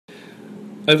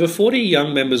Over 40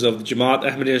 young members of the Jamaat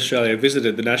Ahmadiyya Australia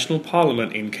visited the National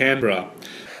Parliament in Canberra,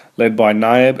 led by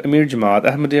Naib Amir Jamaat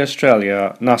Ahmadiyya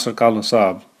Australia Nasser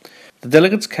Khalnasab. The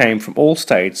delegates came from all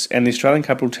states and the Australian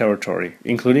Capital Territory,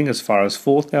 including as far as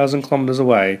 4,000 kilometres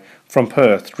away from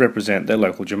Perth to represent their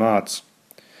local Jamaats.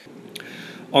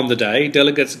 On the day,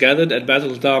 delegates gathered at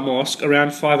Badr Dar Mosque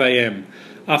around 5 a.m.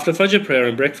 After Fajr prayer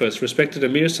and breakfast, respected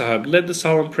Amir Sahib led the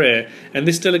silent prayer and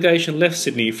this delegation left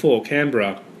Sydney for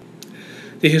Canberra.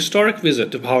 The historic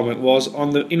visit to Parliament was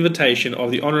on the invitation of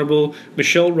the Honourable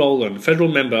Michelle Rowland, Federal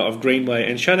Member of Greenway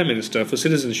and Shadow Minister for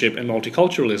Citizenship and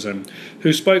Multiculturalism,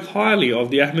 who spoke highly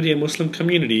of the Ahmadiyya Muslim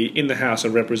community in the House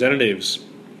of Representatives.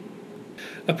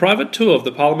 A private tour of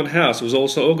the Parliament House was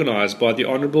also organised by the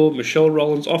Honourable Michelle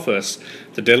Rowland's office.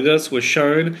 The delegates were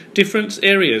shown different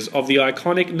areas of the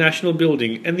iconic national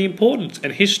building and the importance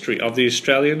and history of the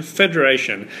Australian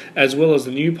Federation, as well as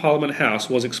the new Parliament House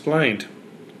was explained.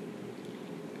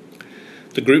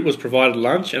 The group was provided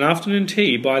lunch and afternoon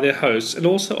tea by their hosts and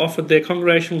also offered their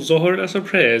congregational Zohar and Asr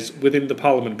prayers within the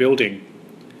Parliament building.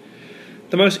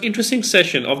 The most interesting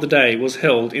session of the day was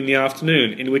held in the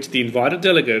afternoon, in which the invited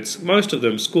delegates, most of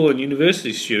them school and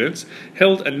university students,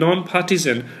 held a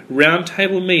non-partisan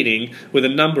round-table meeting with a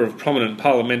number of prominent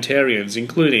parliamentarians,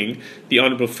 including the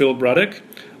Honourable Phil Bruddock,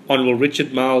 Honourable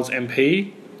Richard Marles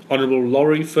MP, Honourable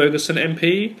Laurie Ferguson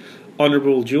MP,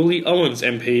 Honourable Julie Owens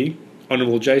MP,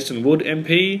 Honourable Jason Wood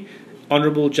MP,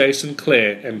 Honourable Jason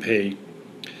Clare MP.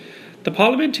 The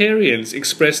parliamentarians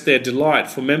expressed their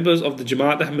delight for members of the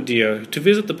Jamaat Ahmadiyya to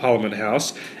visit the Parliament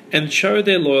House and show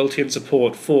their loyalty and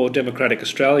support for democratic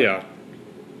Australia.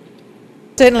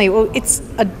 Certainly, well, it's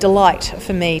a delight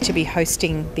for me to be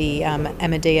hosting the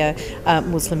Ahmadiyya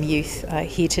Muslim youth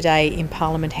here today in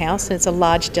Parliament House. And it's a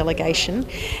large delegation,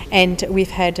 and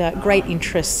we've had great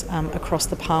interest across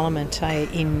the Parliament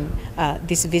in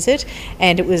this visit.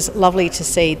 And it was lovely to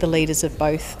see the leaders of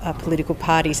both political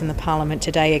parties in the Parliament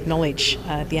today acknowledge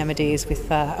the Ahmadiyyas with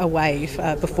a wave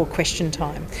before question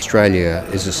time. Australia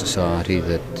is a society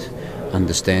that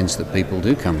understands that people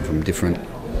do come from different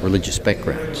religious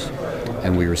backgrounds.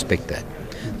 And we respect that.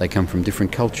 They come from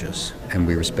different cultures, and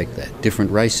we respect that. Different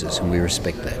races, and we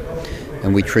respect that.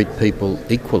 And we treat people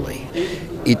equally.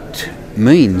 It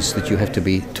means that you have to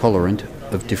be tolerant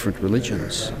of different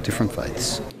religions, different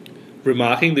faiths.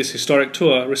 Remarking this historic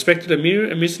tour, respected Amir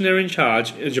and Missionary in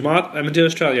Charge, Jamaat Ahmadiyya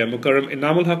Australia, Mukarram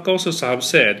Inamul Haq Kausar Sahib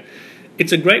said,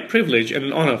 "It's a great privilege and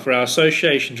an honour for our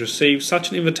association to receive such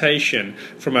an invitation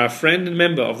from our friend and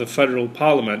member of the Federal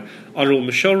Parliament, Honourable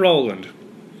Michelle Rowland.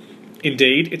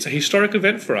 Indeed, it's a historic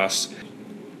event for us.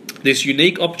 This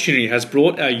unique opportunity has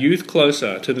brought our youth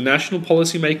closer to the national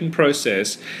policy-making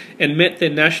process and met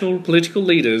their national political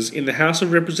leaders in the House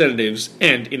of Representatives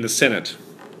and in the Senate."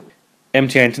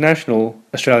 MTA International,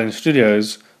 Australian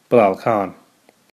Studios, Bilal Khan.